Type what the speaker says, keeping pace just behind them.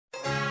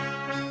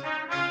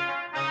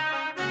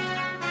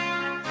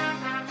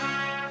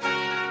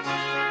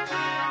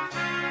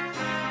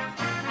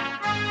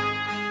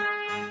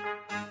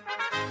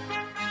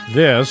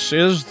This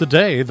is the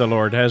day the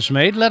Lord has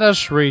made. Let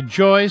us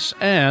rejoice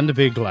and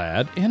be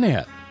glad in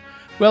it.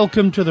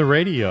 Welcome to the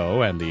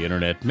radio and the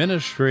internet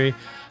ministry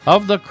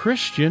of the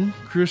Christian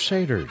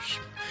Crusaders.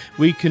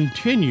 We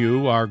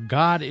continue our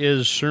God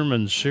Is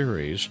sermon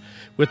series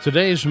with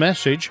today's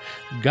message,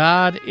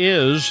 God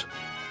is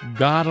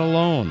God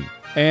alone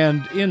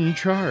and in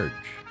charge.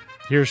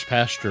 Here's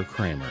Pastor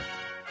Kramer.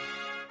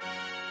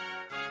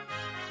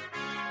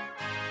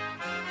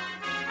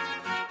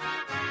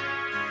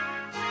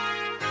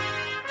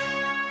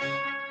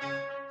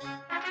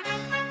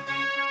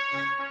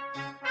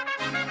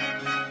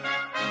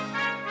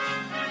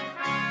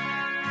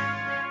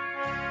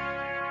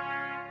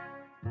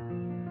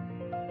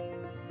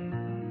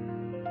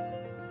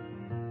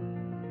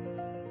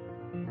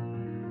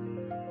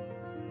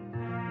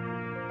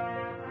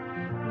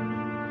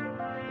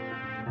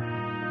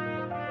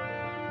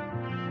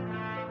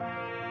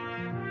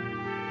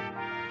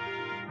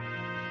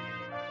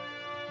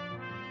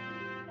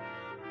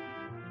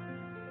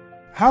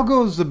 How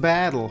goes the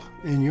battle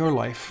in your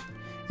life?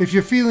 If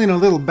you're feeling a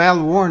little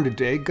battle-worn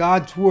today,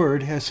 God's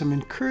Word has some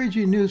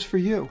encouraging news for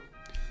you.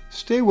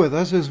 Stay with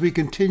us as we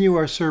continue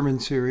our sermon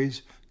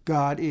series,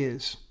 God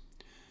Is.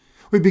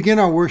 We begin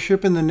our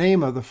worship in the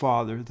name of the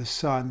Father, the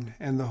Son,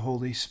 and the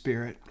Holy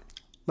Spirit.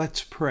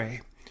 Let's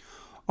pray.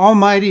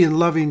 Almighty and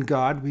loving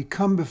God, we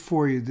come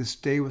before you this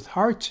day with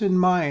hearts and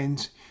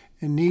minds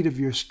in need of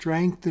your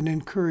strength and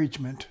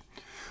encouragement.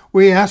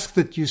 We ask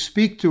that you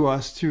speak to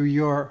us through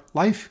your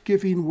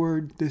life-giving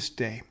word this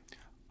day.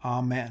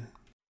 Amen.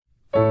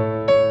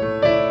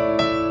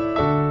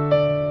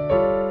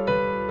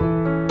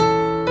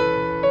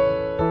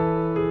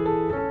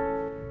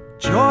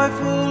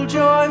 Joyful,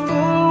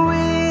 joyful,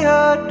 we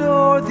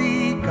adore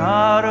thee,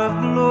 God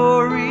of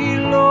glory,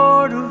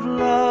 Lord of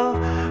love.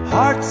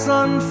 Hearts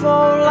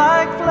unfold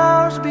like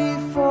flowers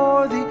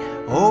before thee,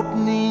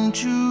 opening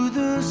to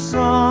the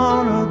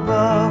sun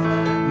above.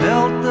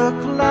 Melt the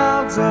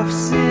clouds of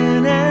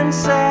sin and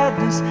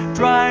sadness,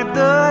 drive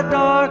the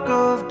dark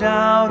of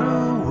doubt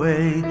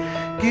away.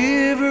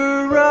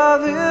 Giver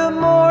of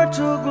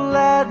immortal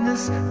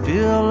gladness,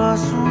 fill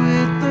us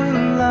with the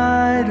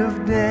light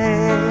of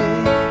day.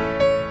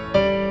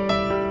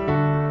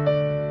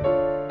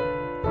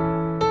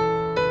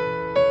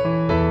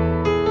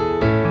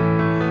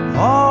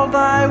 All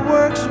thy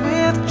works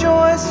with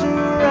joy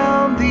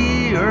surround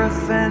thee,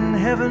 earth and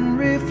heaven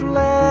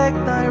reflect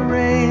thy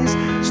rays.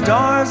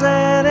 Stars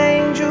and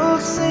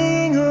angels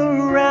sing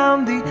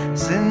around thee,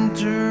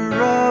 center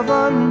of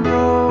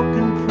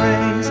unbroken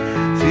praise.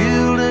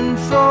 Field and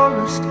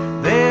forest,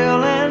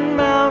 vale and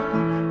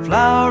mountain,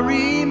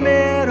 flowery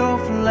meadow,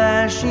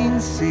 flashing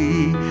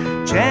sea,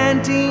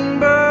 chanting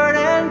bird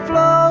and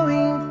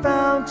flowing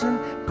fountain,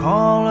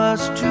 call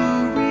us to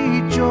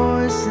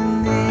rejoice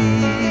in thee.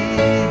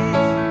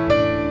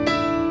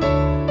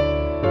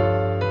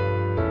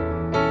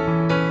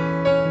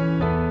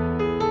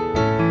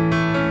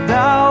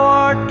 Thou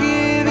art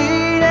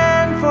giving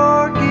and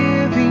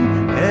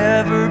forgiving,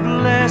 ever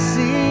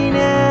blessing,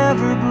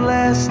 ever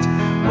blessed,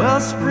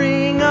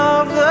 wellspring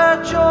of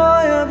the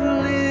joy of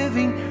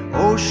living,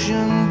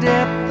 ocean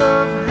depth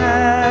of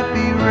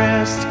happy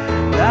rest.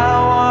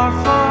 Thou our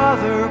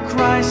Father,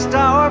 Christ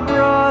our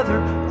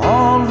brother,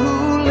 all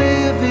who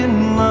live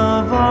in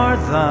love are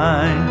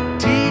thine.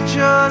 Teach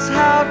us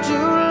how to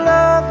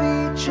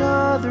love each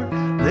other,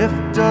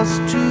 lift us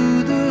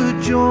to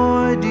the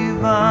joy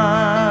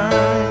divine.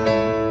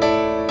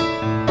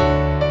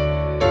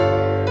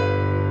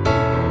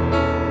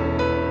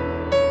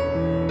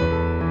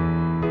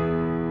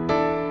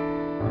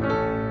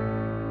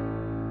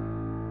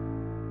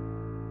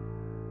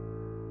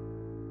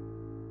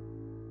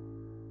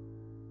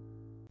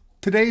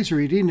 Today's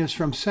reading is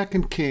from 2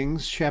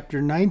 Kings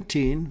chapter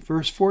 19,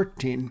 verse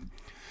 14.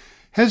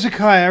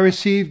 Hezekiah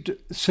received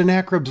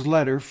Sennacherib's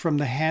letter from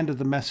the hand of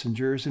the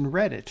messengers and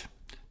read it.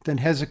 Then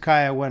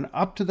Hezekiah went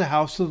up to the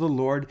house of the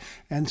Lord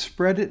and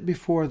spread it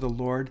before the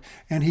Lord,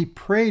 and he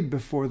prayed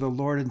before the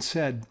Lord and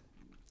said,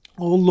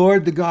 O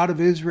Lord, the God of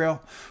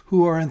Israel,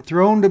 who are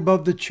enthroned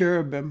above the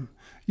cherubim,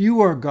 you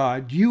are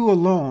God, you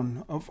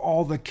alone, of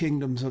all the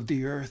kingdoms of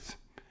the earth.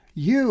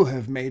 You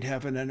have made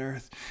heaven and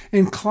earth.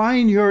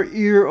 Incline your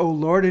ear, O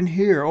Lord, and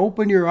hear.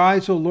 Open your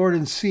eyes, O Lord,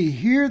 and see.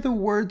 Hear the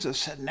words of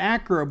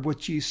Sennacherib,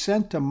 which ye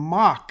sent to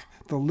mock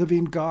the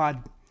living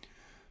God.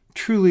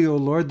 Truly, O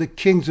Lord, the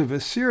kings of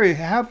Assyria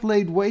have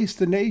laid waste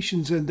the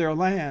nations and their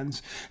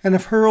lands, and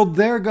have hurled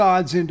their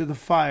gods into the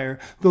fire,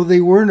 though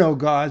they were no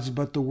gods,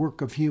 but the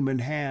work of human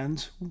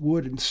hands,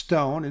 wood and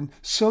stone, and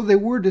so they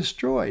were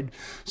destroyed.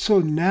 So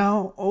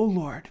now, O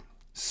Lord,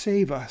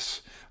 save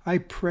us, I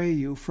pray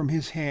you, from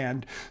his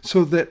hand,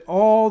 so that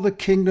all the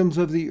kingdoms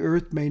of the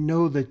earth may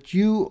know that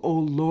you, O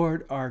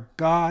Lord, are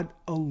God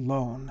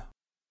alone.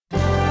 The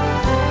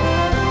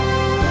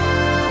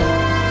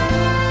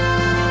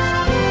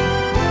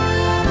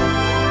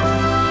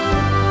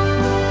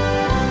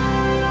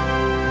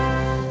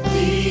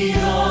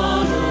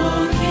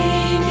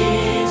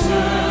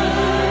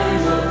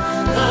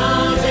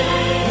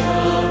day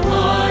of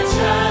March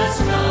has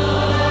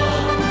come.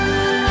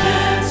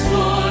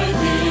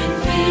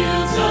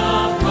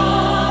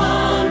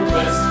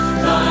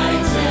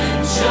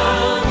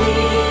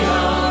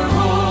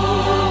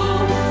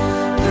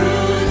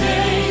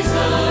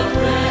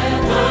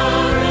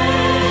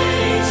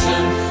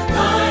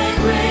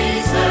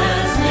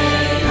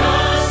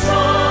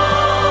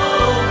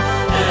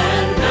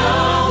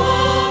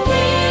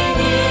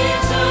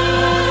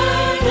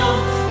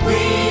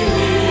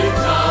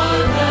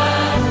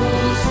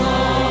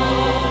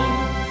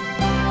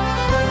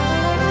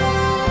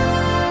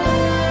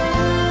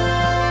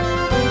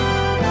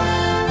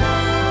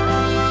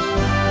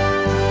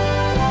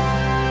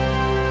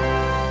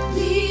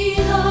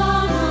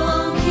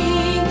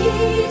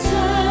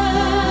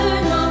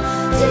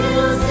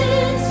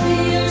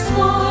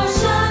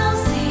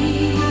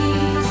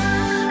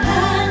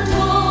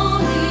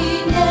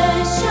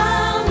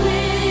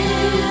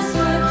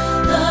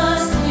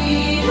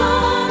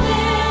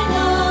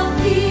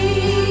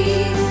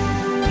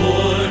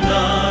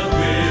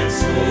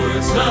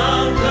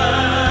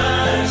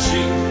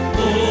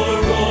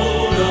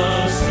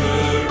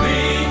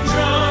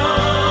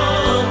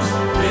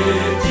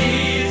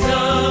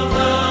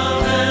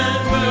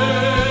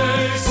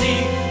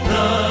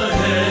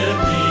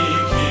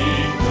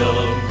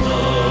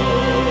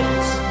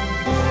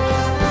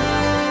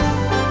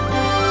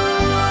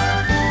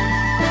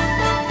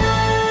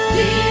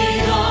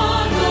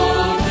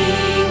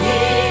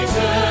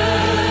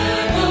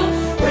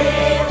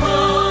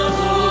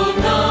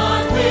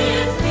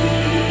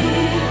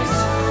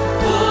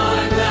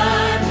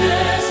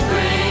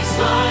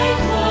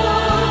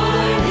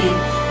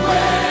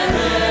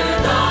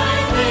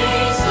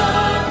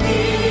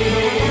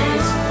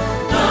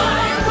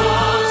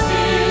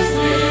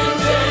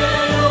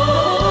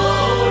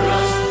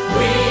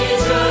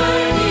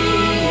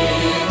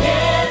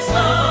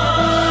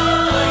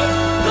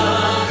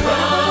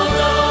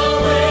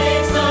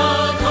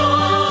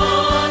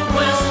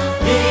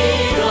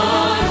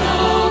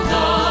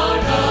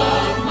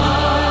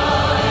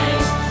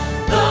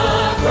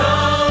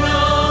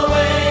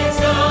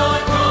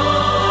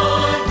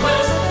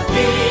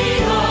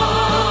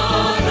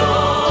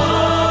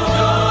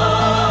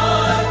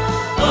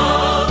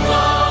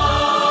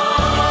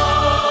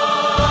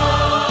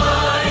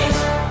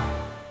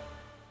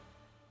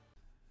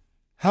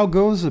 how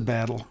goes the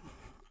battle?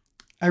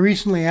 I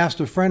recently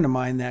asked a friend of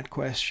mine that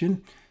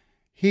question.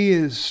 He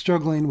is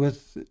struggling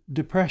with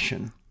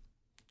depression,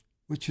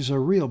 which is a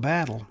real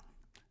battle.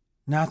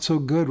 Not so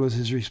good was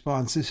his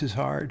response. This is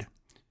hard.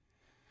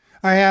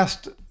 I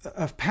asked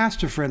a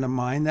pastor friend of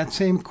mine that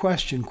same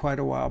question quite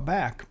a while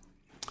back.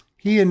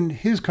 He and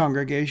his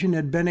congregation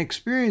had been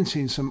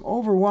experiencing some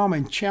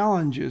overwhelming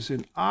challenges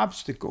and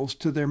obstacles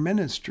to their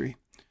ministry.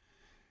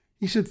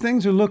 He said,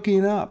 things are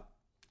looking up.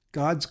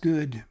 God's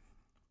good.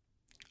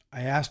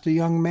 I asked a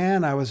young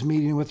man I was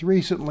meeting with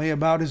recently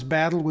about his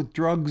battle with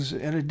drugs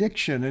and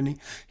addiction, and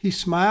he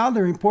smiled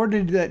and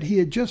reported that he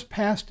had just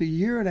passed 1.5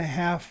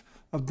 years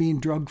of being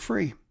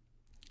drug-free,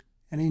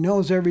 and he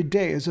knows every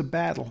day is a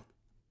battle.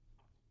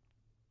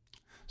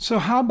 So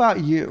how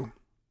about you?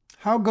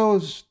 How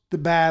goes the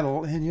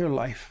battle in your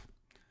life?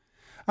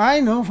 I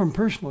know from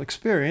personal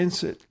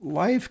experience that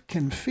life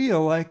can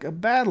feel like a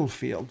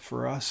battlefield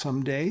for us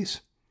some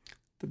days.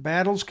 The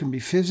battles can be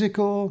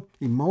physical,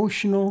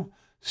 emotional,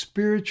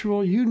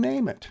 spiritual, you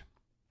name it.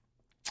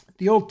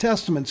 The Old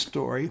Testament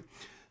story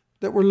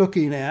that we're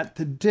looking at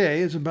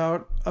today is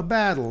about a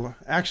battle,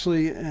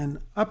 actually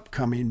an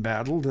upcoming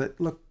battle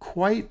that looked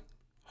quite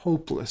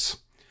hopeless.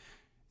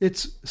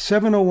 It's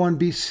 701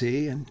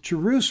 BC, and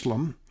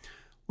Jerusalem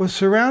was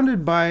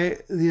surrounded by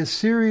the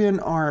Assyrian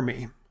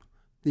army,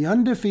 the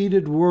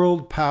undefeated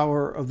world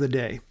power of the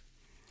day.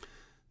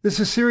 This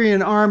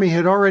Assyrian army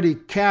had already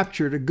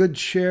captured a good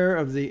share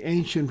of the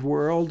ancient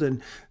world,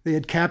 and they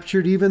had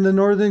captured even the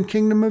northern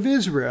kingdom of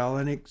Israel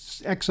and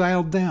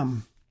exiled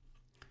them.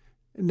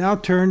 It now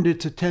turned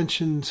its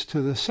attentions to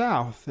the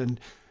south and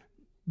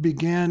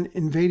began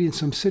invading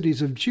some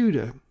cities of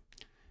Judah.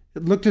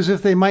 It looked as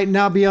if they might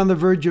now be on the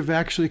verge of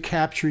actually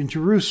capturing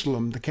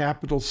Jerusalem, the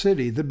capital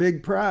city, the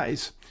big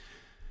prize.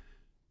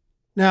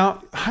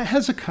 Now,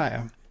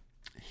 Hezekiah,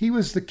 he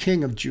was the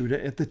king of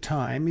Judah at the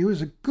time. He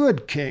was a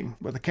good king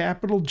with a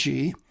capital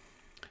G.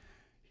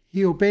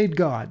 He obeyed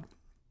God,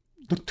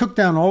 took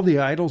down all the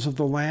idols of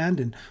the land,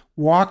 and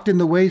walked in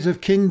the ways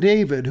of King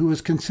David, who was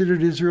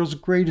considered Israel's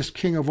greatest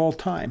king of all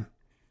time.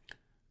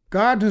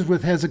 God was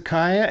with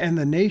Hezekiah, and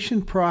the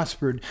nation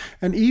prospered.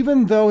 And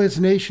even though his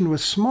nation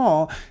was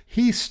small,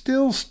 he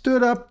still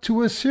stood up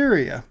to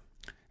Assyria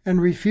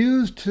and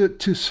refused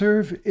to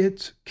serve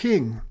its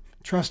king,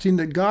 trusting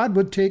that God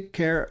would take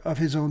care of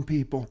his own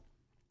people.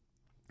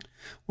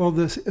 Well,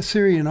 the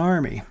Assyrian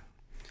army,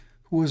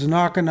 who was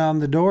knocking on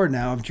the door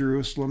now of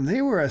Jerusalem,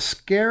 they were a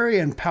scary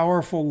and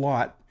powerful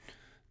lot,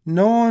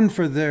 known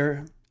for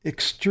their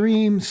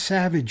extreme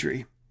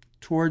savagery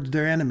towards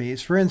their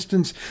enemies. For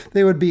instance,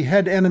 they would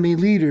behead enemy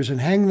leaders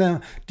and hang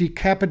them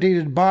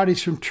decapitated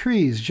bodies from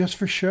trees just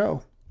for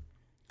show.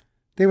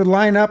 They would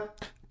line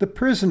up the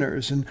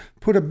prisoners and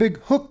put a big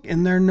hook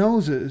in their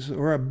noses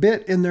or a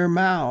bit in their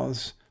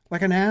mouths,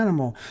 like an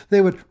animal.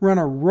 They would run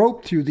a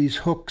rope through these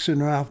hooks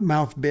and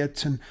mouth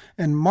bits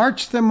and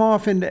march them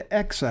off into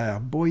exile.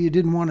 Boy, you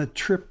didn't want to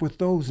trip with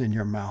those in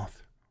your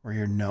mouth or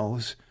your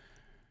nose.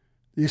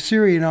 The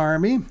Assyrian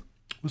army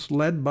was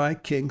led by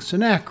King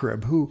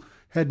Sennacherib, who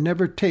had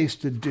never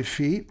tasted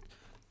defeat.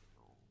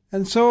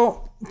 And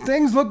so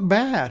things looked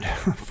bad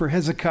for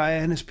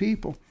Hezekiah and his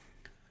people.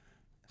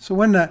 So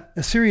when the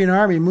Assyrian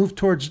army moved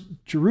towards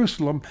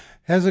Jerusalem,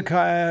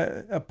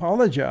 Hezekiah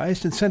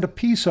apologized and sent a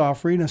peace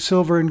offering of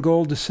silver and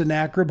gold to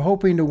Sennacherib,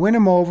 hoping to win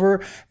him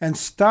over and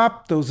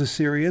stop those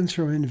Assyrians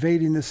from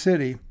invading the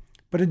city.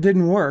 But it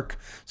didn't work.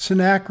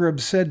 Sennacherib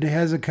said to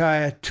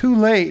Hezekiah, "Too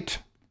late.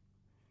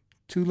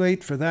 Too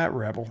late for that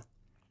rebel."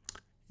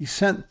 He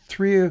sent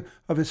 3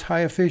 of his high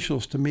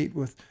officials to meet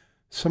with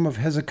some of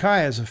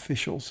Hezekiah's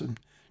officials and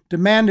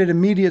demanded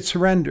immediate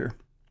surrender.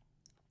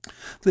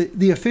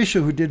 The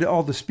official who did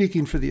all the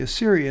speaking for the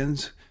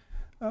Assyrians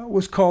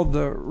was called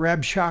the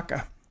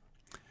Rabshakeh.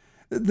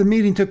 The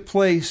meeting took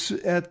place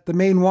at the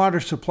main water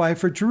supply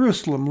for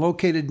Jerusalem,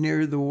 located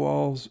near the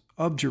walls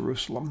of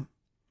Jerusalem.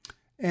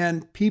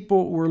 And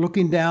people were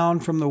looking down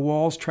from the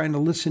walls trying to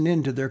listen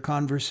in to their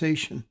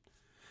conversation.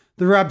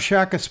 The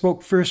Rabshakeh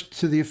spoke first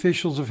to the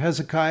officials of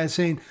Hezekiah,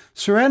 saying,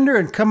 "Surrender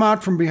and come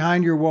out from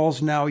behind your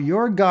walls now.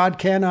 Your God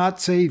cannot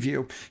save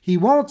you. He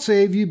won't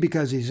save you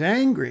because he's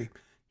angry.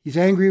 He's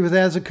angry with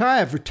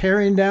Hezekiah for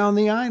tearing down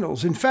the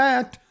idols. In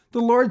fact, the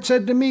Lord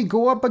said to me,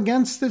 'Go up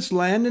against this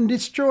land and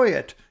destroy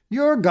it.'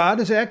 Your God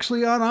is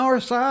actually on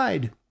our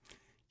side."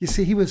 You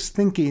see, he was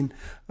thinking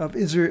of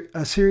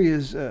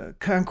Assyria's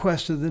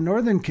conquest of the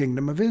northern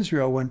kingdom of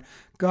Israel when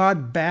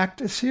God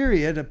backed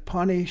Assyria to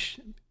punish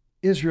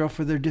Israel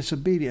for their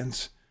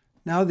disobedience.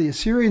 Now the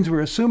Assyrians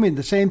were assuming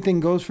the same thing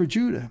goes for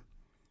Judah.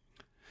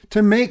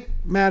 To make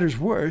matters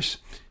worse,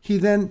 he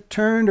then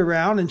turned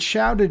around and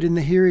shouted in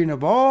the hearing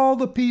of all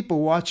the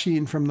people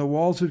watching from the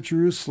walls of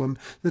Jerusalem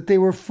that they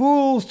were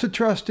fools to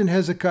trust in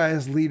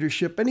Hezekiah's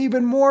leadership, and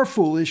even more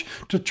foolish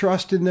to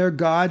trust in their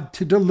God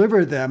to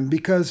deliver them,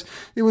 because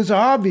it was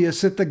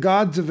obvious that the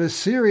gods of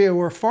Assyria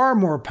were far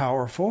more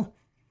powerful.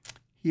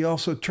 He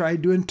also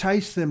tried to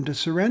entice them to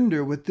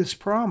surrender with this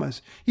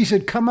promise. He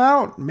said, "Come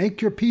out,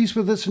 make your peace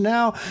with us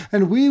now,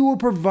 and we will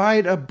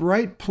provide a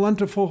bright,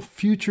 plentiful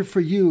future for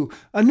you,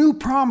 a new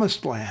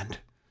promised land."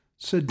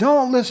 So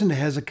don't listen to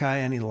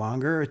Hezekiah any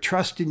longer or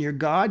trust in your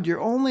God. Your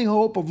only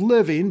hope of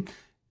living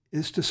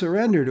is to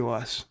surrender to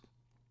us.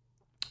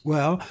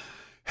 Well,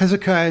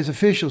 Hezekiah's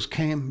officials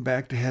came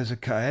back to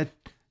Hezekiah,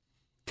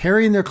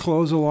 tearing their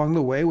clothes along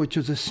the way, which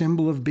was a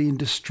symbol of being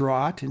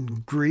distraught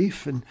and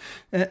grief, and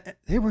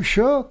they were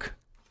shook.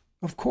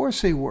 Of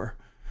course they were.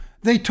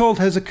 They told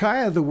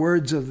Hezekiah the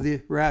words of the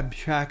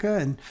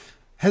Rabshakeh, and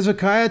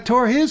Hezekiah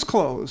tore his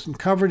clothes and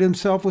covered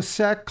himself with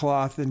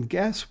sackcloth, and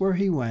guess where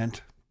he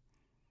went?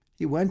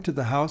 He went to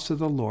the house of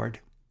the Lord,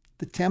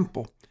 the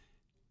temple.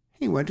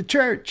 He went to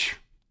church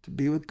to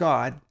be with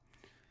God.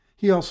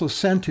 He also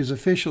sent his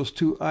officials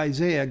to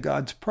Isaiah,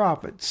 God's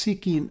prophet,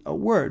 seeking a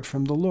word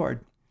from the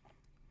Lord.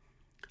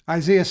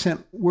 Isaiah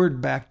sent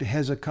word back to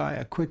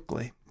Hezekiah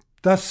quickly.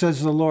 "Thus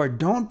says the Lord,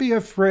 don't be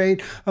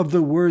afraid of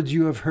the words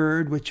you have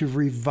heard, which have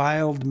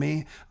reviled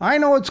me. I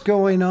know what's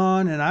going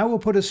on, and I will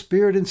put a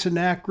spirit in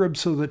Sennacherib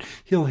so that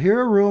he'll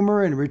hear a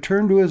rumor and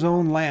return to his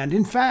own land.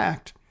 In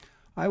fact,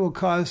 I will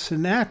cause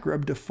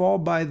Sennacherib to fall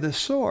by the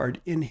sword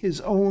in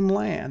his own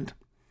land."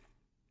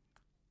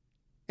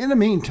 In the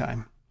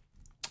meantime,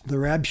 the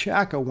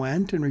Rabshakeh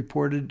went and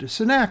reported to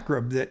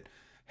Sennacherib that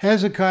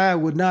Hezekiah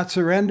would not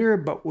surrender,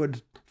 but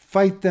would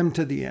fight them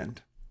to the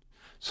end.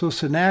 So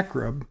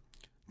Sennacherib,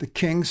 the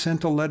king,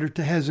 sent a letter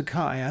to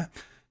Hezekiah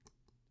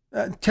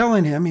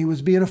telling him he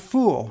was being a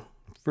fool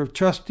for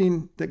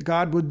trusting that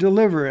God would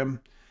deliver him.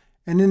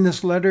 And in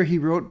this letter he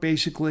wrote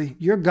basically,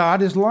 "Your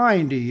God is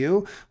lying to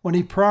you when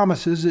he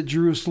promises that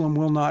Jerusalem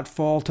will not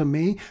fall to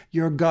me.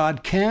 Your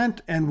God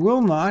can't and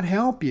will not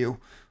help you.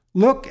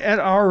 Look at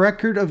our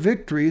record of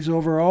victories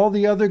over all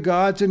the other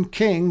gods and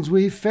kings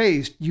we've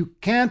faced. You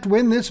can't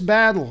win this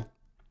battle."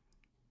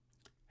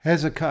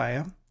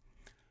 Hezekiah,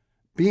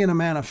 being a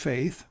man of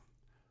faith,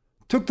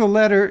 took the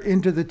letter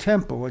into the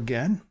temple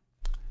again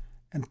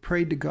and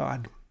prayed to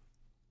God.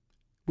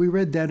 We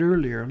read that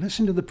earlier.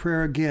 Listen to the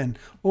prayer again.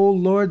 "O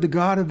Lord, the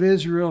God of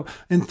Israel,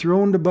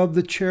 enthroned above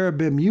the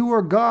cherubim, you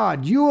are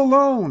God, you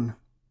alone.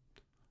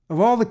 Of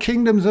all the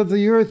kingdoms of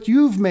the earth,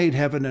 you've made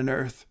heaven and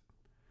earth.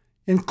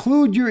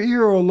 Include your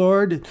ear, O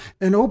Lord,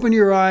 and open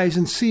your eyes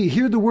and see.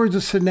 Hear the words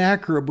of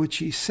Sennacherib, which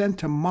he sent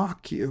to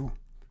mock you.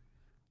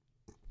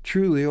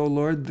 Truly, O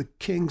Lord, the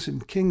kings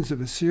and kings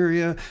of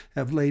Assyria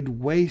have laid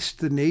waste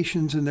the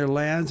nations and their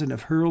lands and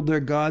have hurled their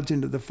gods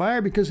into the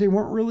fire because they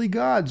weren't really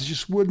gods,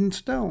 just wood and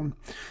stone.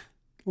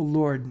 O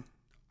Lord,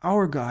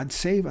 our God,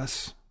 save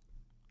us.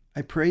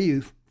 I pray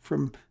you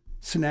from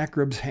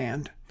Sennacherib's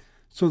hand,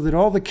 so that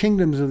all the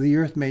kingdoms of the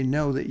earth may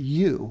know that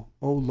you,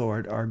 O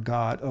Lord, are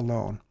God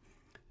alone."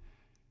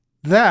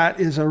 That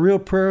is a real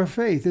prayer of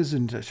faith,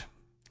 isn't it?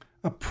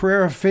 A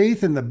prayer of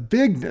faith in the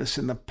bigness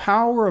and the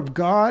power of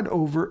God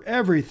over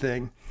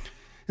everything.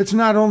 It's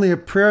not only a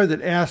prayer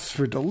that asks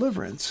for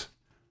deliverance,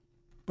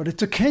 but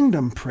it's a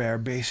kingdom prayer,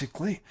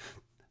 basically,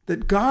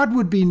 that God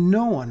would be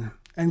known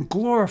and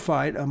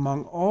glorified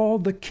among all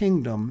the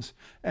kingdoms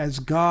as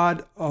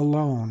God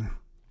alone.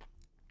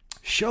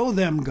 Show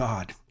them,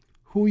 God,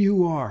 who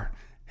you are,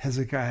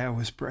 Hezekiah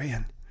was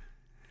praying.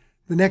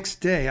 The next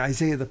day,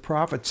 Isaiah the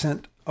prophet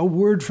sent a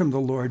word from the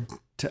Lord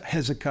to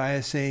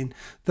Hezekiah, saying,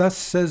 "Thus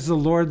says the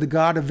Lord, the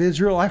God of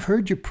Israel, I've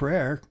heard your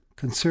prayer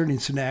concerning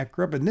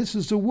Sennacherib, and this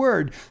is the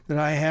word that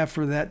I have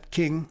for that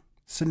king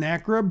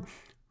Sennacherib.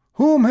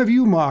 Whom have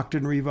you mocked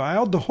and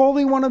reviled? The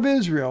Holy One of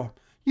Israel.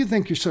 You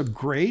think you're so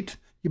great.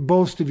 You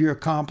boast of your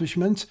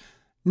accomplishments.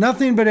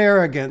 Nothing but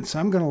arrogance.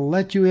 I'm going to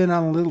let you in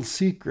on a little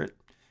secret.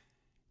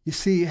 You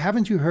see,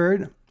 haven't you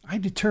heard? I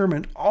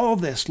determined all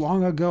this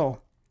long ago.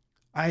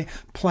 I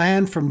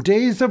planned from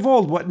days of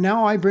old what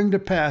now I bring to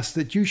pass,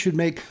 that you should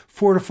make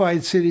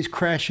fortified cities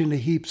crash into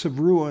heaps of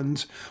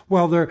ruins,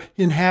 while their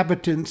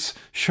inhabitants,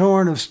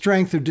 shorn of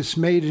strength, are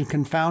dismayed and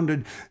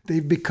confounded.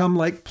 They've become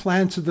like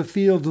plants of the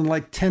field and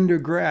like tender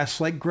grass,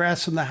 like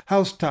grass on the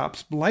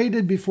housetops,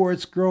 blighted before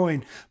it's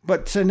growing.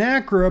 But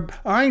Sennacherib,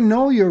 I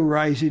know you're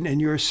rising in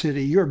your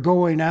city. You're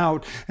going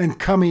out and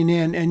coming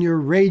in, and you're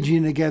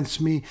raging against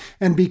me.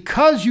 And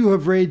because you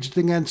have raged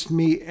against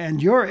me,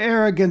 and your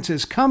arrogance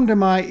has come to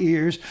my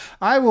ears,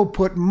 I will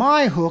put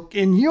my hook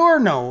in your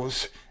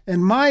nose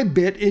and my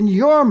bit in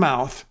your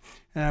mouth,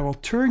 and I will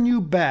turn you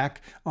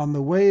back on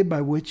the way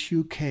by which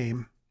you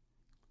came.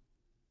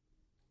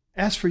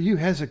 As for you,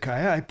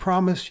 Hezekiah, I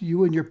promise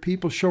you and your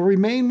people shall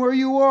remain where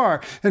you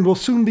are, and will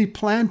soon be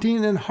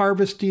planting and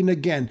harvesting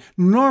again.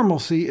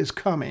 Normalcy is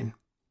coming.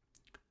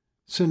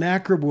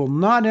 Sennacherib will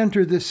not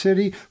enter this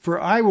city, for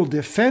I will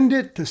defend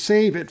it to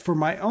save it for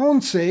my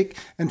own sake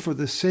and for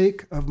the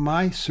sake of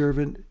my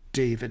servant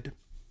David."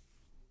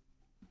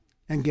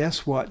 And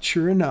guess what?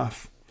 Sure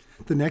enough,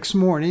 the next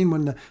morning,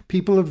 when the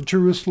people of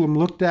Jerusalem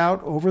looked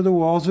out over the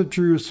walls of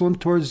Jerusalem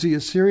towards the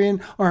Assyrian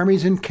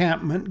army's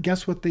encampment,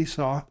 guess what they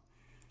saw?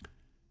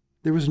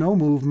 There was no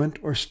movement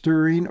or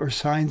stirring or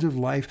signs of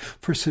life,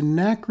 for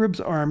Sennacherib's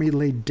army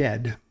lay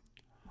dead.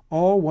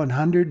 all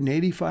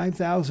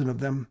 185,000 of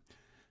them.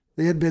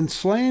 They had been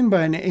slain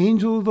by an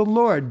angel of the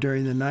Lord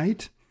during the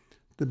night.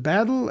 The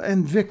battle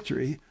and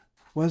victory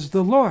was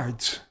the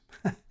Lord's.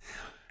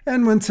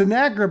 And when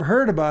Sennacherib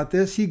heard about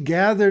this, he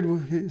gathered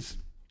his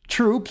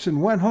troops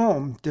and went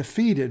home,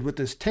 defeated, with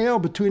his tail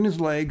between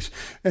his legs.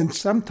 And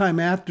sometime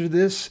after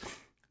this,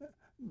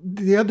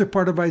 the other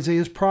part of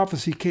Isaiah's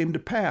prophecy came to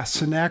pass.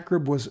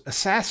 Sennacherib was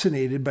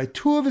assassinated by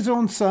 2 of his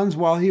own sons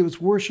while he was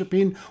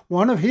worshiping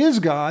one of his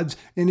gods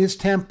in his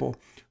temple,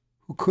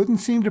 who couldn't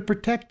seem to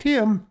protect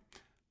him.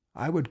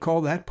 I would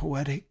call that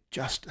poetic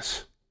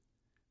justice.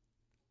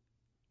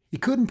 He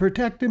couldn't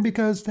protect him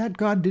because that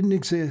God didn't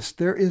exist.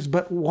 There is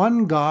but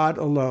one God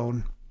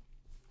alone.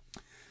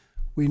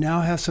 We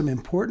now have some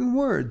important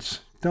words,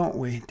 don't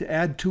we, to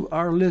add to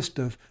our list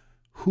of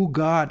who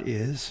God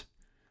is.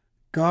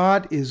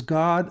 God is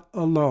God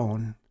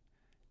alone,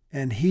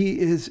 and he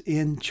is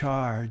in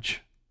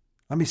charge.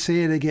 Let me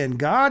say it again.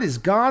 God is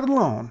God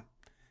alone,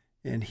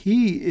 and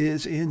he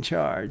is in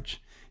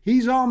charge.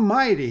 He's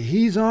almighty.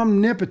 He's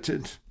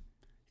omnipotent.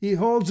 He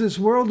holds this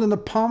world in the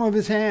palm of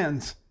his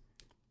hands.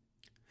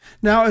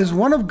 Now, as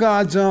one of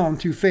God's own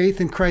through faith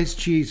in Christ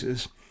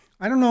Jesus,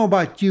 I don't know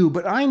about you,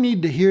 but I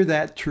need to hear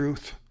that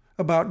truth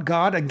about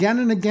God again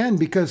and again,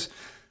 because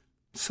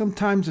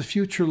sometimes the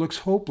future looks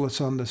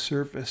hopeless on the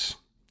surface.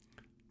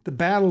 The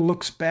battle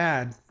looks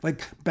bad,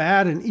 like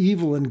bad and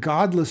evil and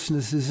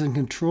godlessness is in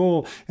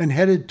control and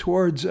headed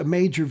towards a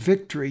major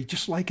victory,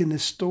 just like in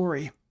this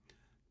story.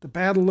 The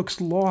battle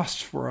looks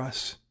lost for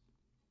us.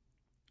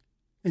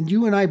 And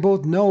you and I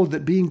both know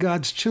that being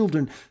God's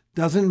children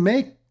doesn't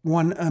make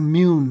one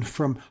immune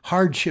from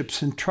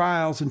hardships and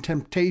trials and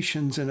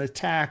temptations and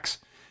attacks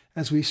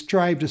as we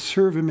strive to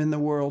serve him in the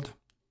world.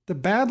 The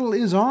battle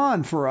is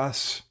on for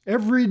us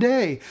every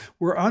day.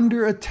 We're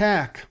under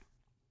attack.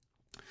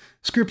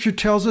 Scripture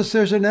tells us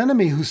there's an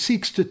enemy who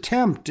seeks to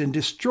tempt and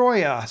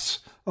destroy us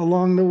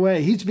along the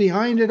way. He's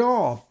behind it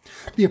all.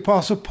 The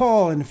Apostle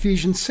Paul in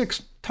Ephesians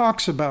 6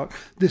 talks about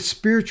this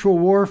spiritual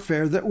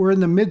warfare that we're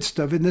in the midst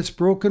of in this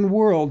broken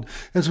world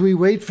as we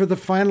wait for the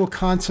final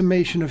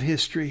consummation of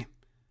history.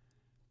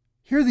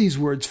 Hear these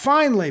words.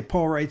 Finally,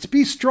 Paul writes,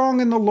 be strong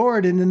in the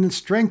Lord and in the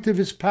strength of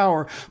his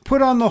power.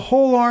 Put on the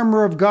whole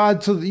armor of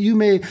God so that you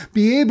may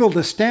be able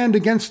to stand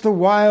against the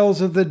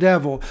wiles of the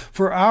devil.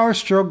 For our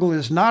struggle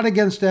is not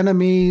against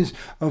enemies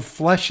of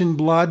flesh and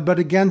blood, but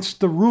against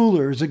the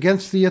rulers,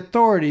 against the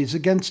authorities,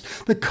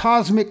 against the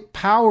cosmic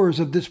powers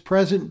of this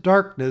present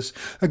darkness,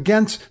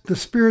 against the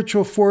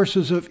spiritual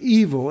forces of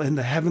evil in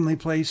the heavenly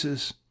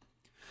places.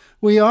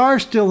 We are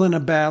still in a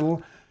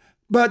battle,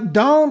 but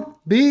don't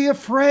be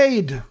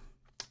afraid.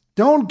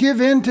 Don't give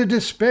in to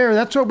despair.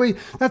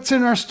 That's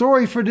in our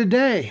story for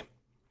today.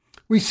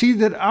 We see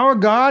that our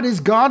God is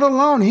God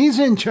alone. He's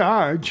in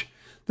charge.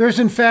 There's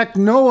in fact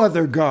no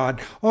other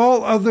God.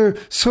 All other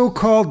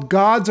so-called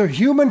gods are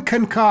human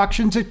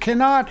concoctions that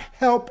cannot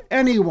help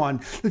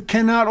anyone, that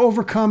cannot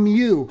overcome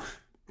you.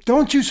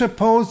 Don't you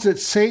suppose that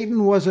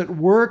Satan was at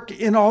work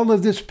in all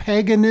of this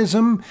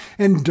paganism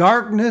and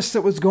darkness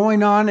that was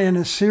going on in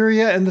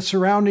Assyria and the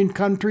surrounding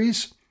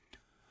countries?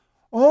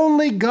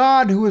 Only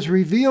God, who has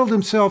revealed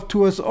himself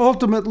to us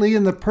ultimately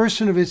in the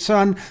person of his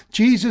Son,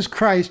 Jesus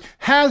Christ,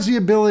 has the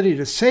ability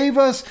to save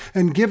us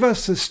and give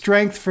us the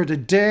strength for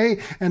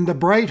today and the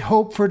bright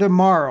hope for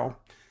tomorrow.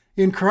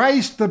 In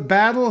Christ, the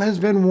battle has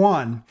been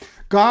won.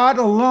 God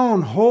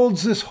alone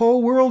holds this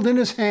whole world in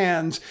his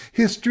hands.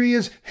 History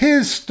is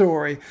his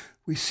story.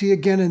 We see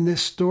again in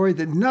this story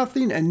that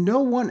nothing and no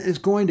one is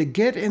going to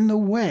get in the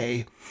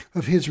way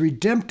of his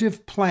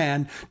redemptive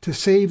plan to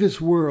save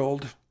his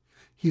world.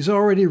 He's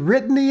already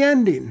written the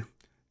ending,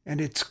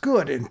 and it's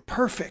good and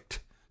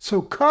perfect.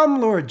 So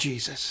come, Lord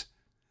Jesus.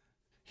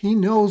 He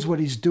knows what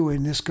he's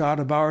doing, this God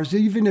of ours,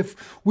 even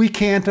if we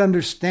can't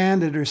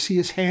understand it or see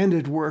his hand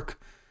at work.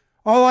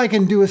 All I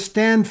can do is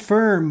stand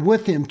firm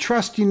with him,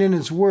 trusting in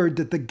his word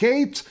that the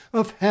gates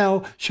of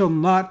hell shall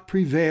not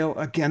prevail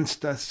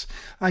against us.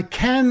 I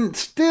can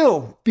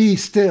still be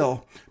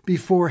still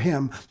before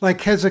him,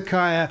 like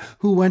Hezekiah,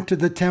 who went to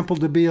the temple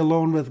to be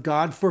alone with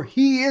God, for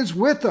he is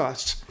with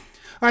us.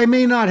 I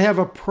may not have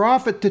a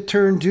prophet to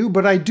turn to,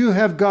 but I do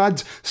have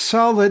God's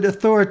solid,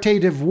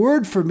 authoritative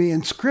word for me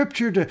in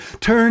Scripture to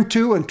turn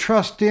to and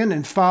trust in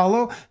and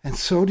follow, and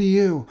so do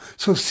you.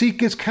 So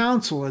seek his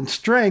counsel and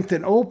strength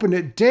and open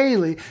it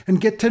daily and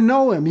get to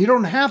know him. You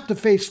don't have to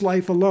face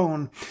life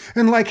alone.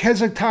 And like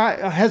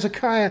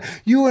Hezekiah,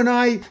 you and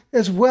I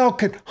as well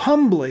can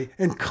humbly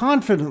and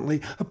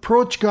confidently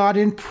approach God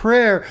in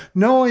prayer,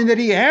 knowing that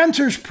he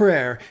answers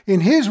prayer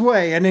in his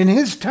way and in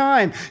his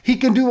time. He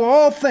can do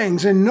all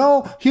things, and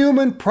no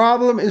human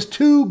problem is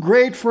too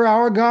great for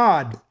our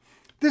God.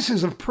 This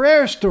is a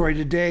prayer story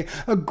today,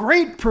 a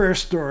great prayer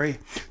story,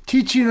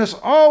 teaching us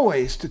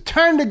always to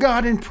turn to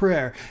God in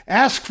prayer,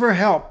 ask for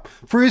help,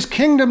 for his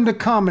kingdom to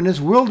come and his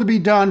will to be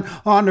done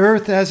on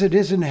earth as it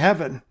is in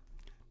heaven.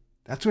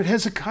 That's what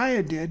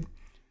Hezekiah did.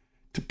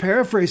 To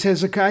paraphrase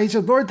Hezekiah, he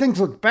said, Lord,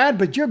 things look bad,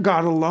 but you're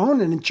God alone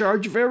and in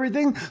charge of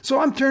everything. So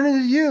I'm turning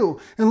to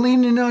you and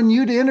leaning on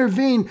you to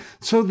intervene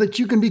so that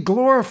you can be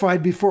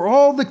glorified before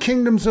all the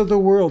kingdoms of the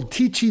world,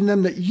 teaching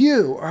them that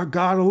you are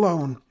God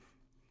alone.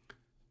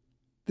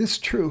 This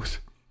truth,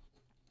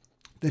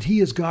 that he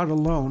is God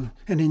alone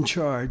and in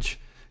charge,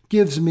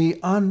 gives me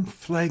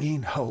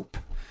unflagging hope.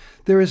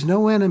 There is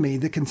no enemy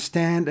that can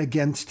stand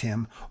against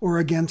him or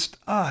against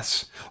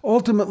us.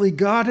 Ultimately,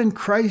 God in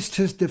Christ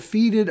has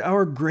defeated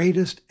our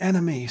greatest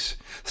enemies,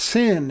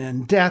 sin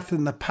and death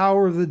and the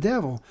power of the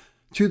devil,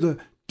 through the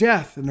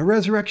death and the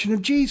resurrection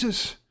of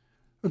Jesus.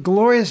 A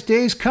glorious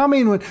day is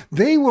coming when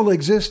they will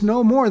exist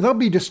no more. They'll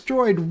be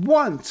destroyed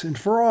once and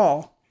for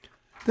all.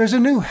 There's a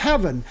new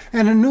heaven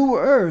and a new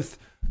earth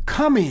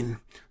coming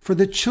for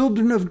the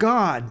children of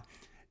God.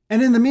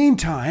 And in the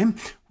meantime,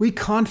 we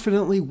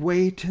confidently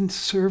wait and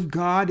serve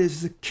God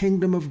as the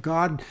kingdom of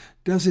God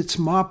does its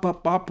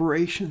mop-up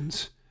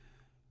operations.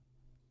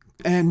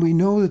 And we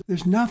know that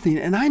there's nothing,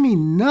 and I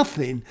mean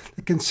nothing,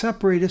 that can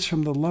separate us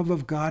from the love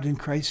of God in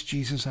Christ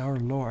Jesus our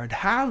Lord.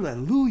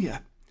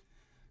 Hallelujah!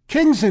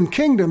 Kings and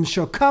kingdoms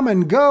shall come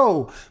and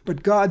go,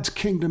 but God's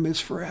kingdom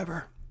is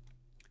forever.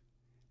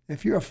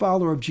 If you're a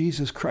follower of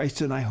Jesus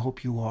Christ, and I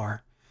hope you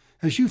are,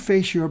 as you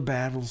face your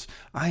battles,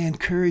 I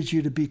encourage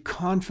you to be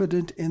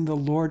confident in the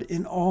Lord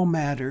in all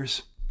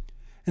matters.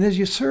 And as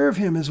you serve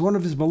him as one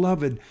of his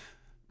beloved,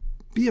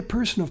 be a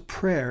person of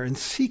prayer and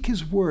seek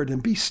his word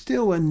and be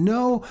still and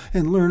know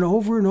and learn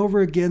over and over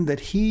again that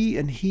he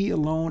and he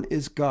alone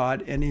is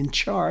God and in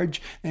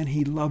charge, and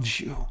he loves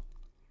you.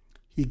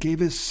 He gave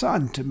his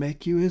son to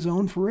make you his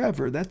own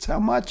forever. That's how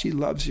much he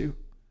loves you.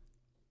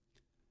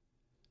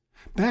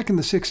 Back in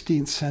the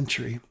 16th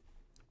century,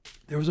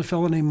 there was a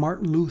fellow named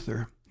Martin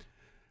Luther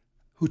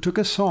who took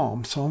a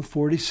psalm, Psalm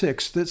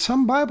 46, that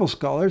some Bible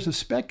scholars have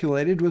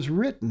speculated was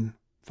written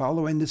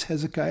following this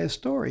Hezekiah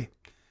story,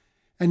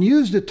 and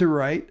used it to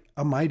write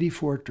A Mighty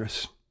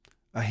Fortress,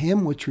 a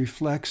hymn which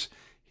reflects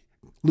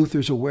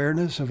Luther's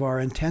awareness of our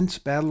intense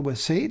battle with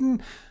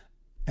Satan,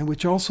 and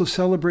which also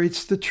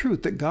celebrates the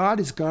truth that God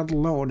is God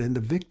alone and the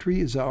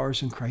victory is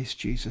ours in Christ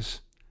Jesus.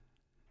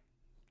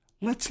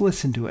 Let's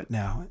listen to it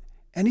now,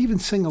 and even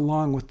sing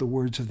along with the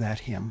words of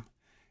that hymn,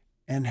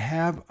 and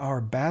have our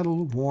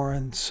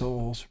battle-worn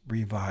souls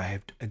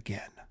revived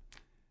again.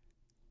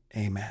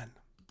 Amen.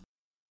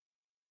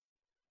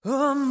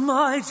 A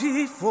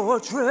mighty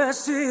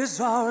fortress is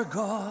our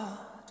God,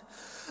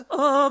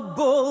 a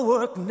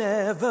bulwark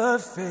never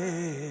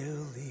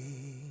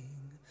failing.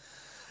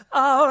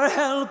 Our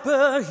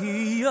helper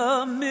he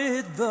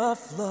amid the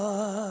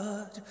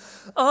flood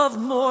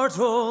of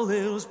mortal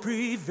ills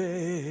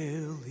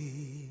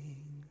prevailing.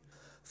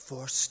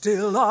 For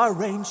still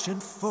our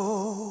ancient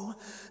foe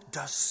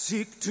does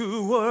seek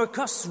to work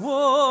us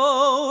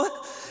woe.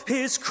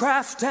 His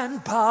craft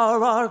and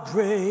power are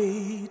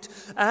great,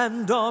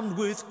 and armed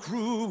with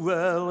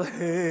cruel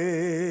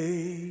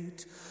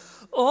hate.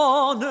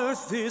 On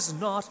earth is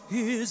not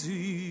his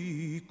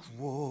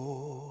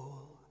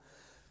equal.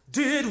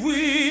 Did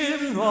we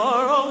in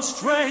our own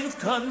strength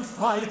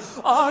confide,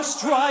 our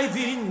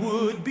striving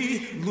would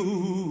be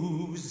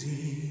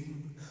losing.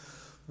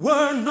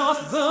 Were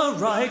not the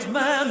right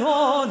man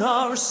on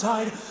our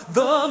side,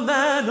 the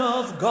man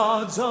of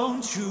God's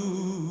own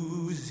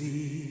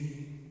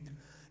choosing.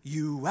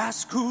 You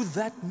ask who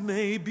that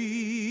may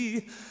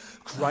be?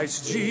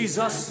 Christ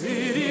Jesus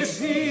it is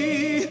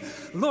he,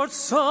 Lord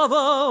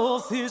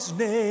Sabaoth his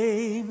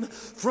name,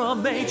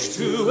 from age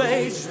to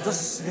age the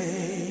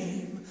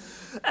same,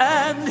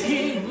 and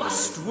he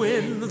must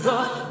win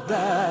the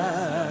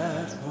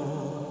battle.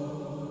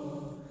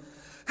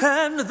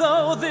 And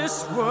though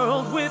this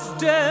world with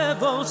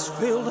devils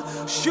filled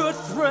should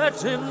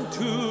threaten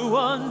to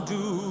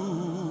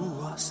undo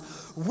us,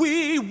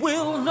 we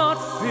will not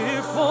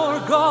fear, for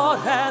God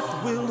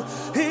hath willed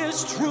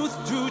his truth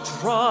to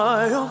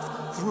triumph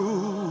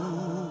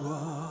through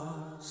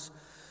us.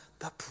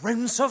 The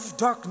prince of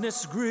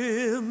darkness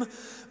grim,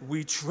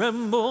 we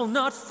tremble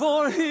not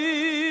for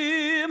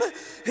him.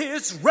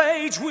 His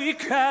rage we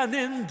can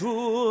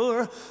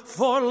endure,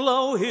 for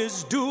lo,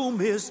 his doom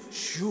is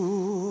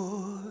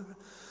sure.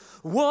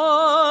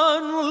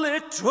 One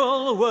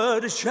little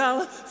word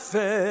shall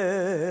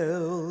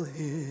fail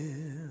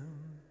him.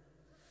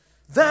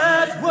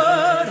 That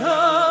word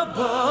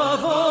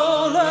above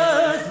all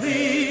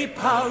earthly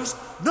powers,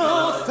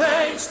 no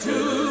thanks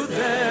to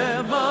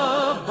them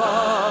abideth.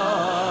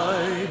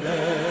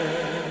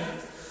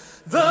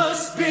 The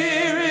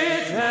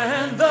Spirit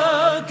and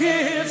the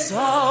gifts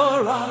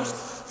are ours,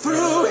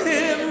 through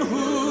him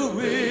who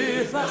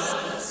with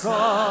us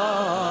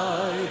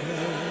sideth.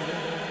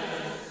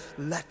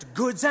 Let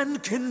goods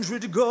and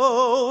kindred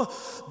go,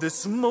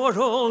 this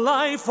mortal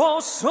life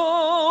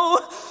also,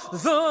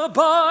 the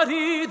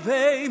body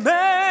they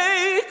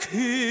may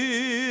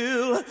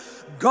kill.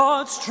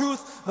 God's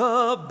truth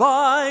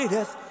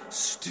abideth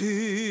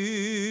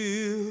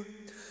still.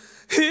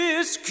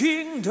 His His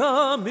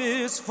kingdom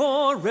is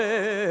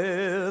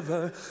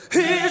forever.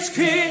 His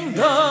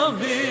kingdom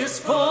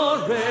is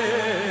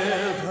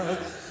forever.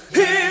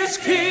 His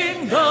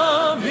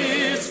kingdom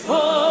is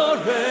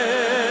forever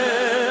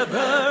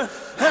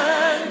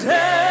and ever.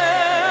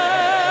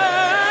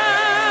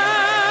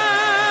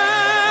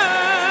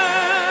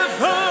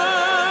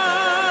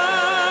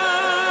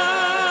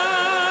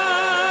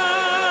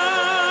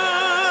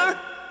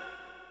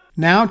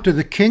 Now to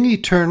the King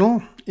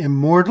eternal,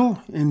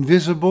 immortal,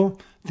 invisible,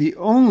 the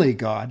only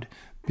God,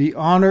 be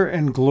honor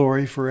and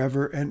glory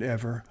forever and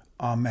ever.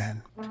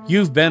 Amen.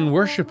 You've been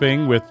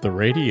worshiping with the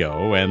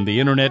radio and the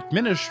internet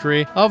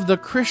ministry of the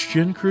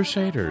Christian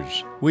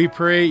Crusaders. We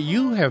pray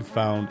you have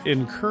found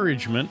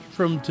encouragement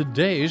from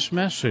today's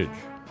message.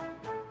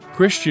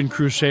 Christian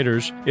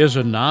Crusaders is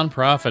a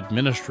nonprofit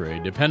ministry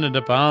dependent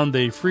upon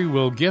the free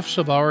will gifts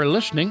of our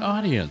listening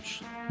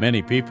audience.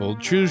 Many people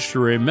choose to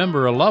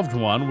remember a loved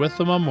one with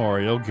a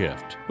memorial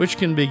gift, which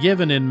can be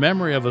given in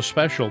memory of a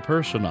special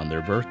person on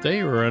their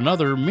birthday or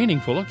another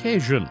meaningful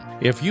occasion.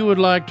 If you would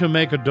like to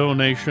make a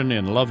donation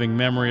in loving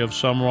memory of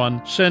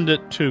someone, send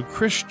it to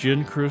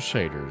Christian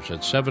Crusaders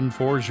at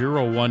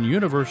 7401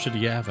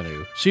 University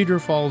Avenue, Cedar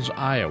Falls,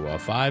 Iowa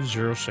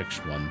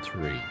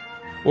 50613.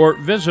 Or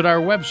visit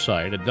our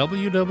website at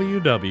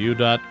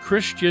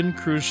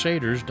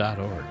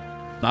www.christiancrusaders.org.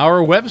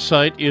 Our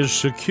website is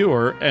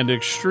secure and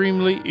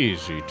extremely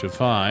easy to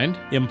find.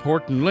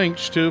 Important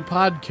links to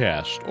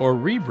podcast or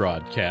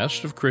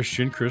rebroadcast of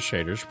Christian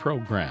Crusaders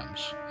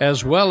programs,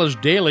 as well as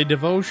daily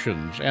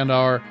devotions and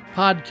our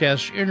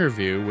podcast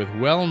interview with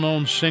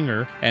well-known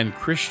singer and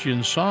Christian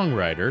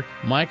songwriter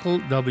Michael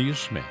W.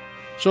 Smith.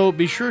 So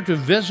be sure to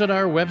visit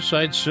our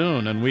website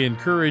soon, and we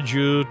encourage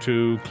you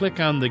to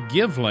click on the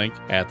Give link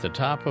at the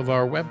top of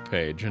our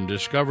webpage and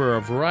discover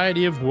a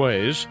variety of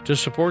ways to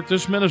support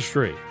this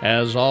ministry.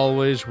 As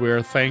always,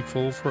 we're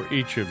thankful for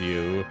each of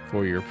you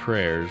for your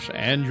prayers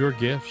and your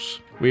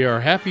gifts. We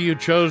are happy you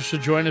chose to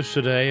join us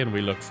today, and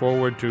we look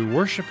forward to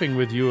worshiping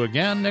with you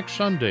again next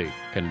Sunday.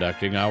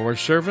 Conducting our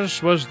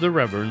service was the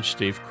Reverend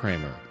Steve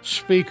Kramer,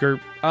 speaker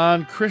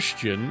on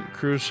Christian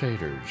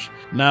Crusaders,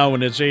 now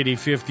in its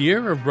 85th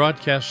year of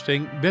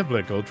broadcasting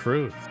biblical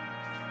truth.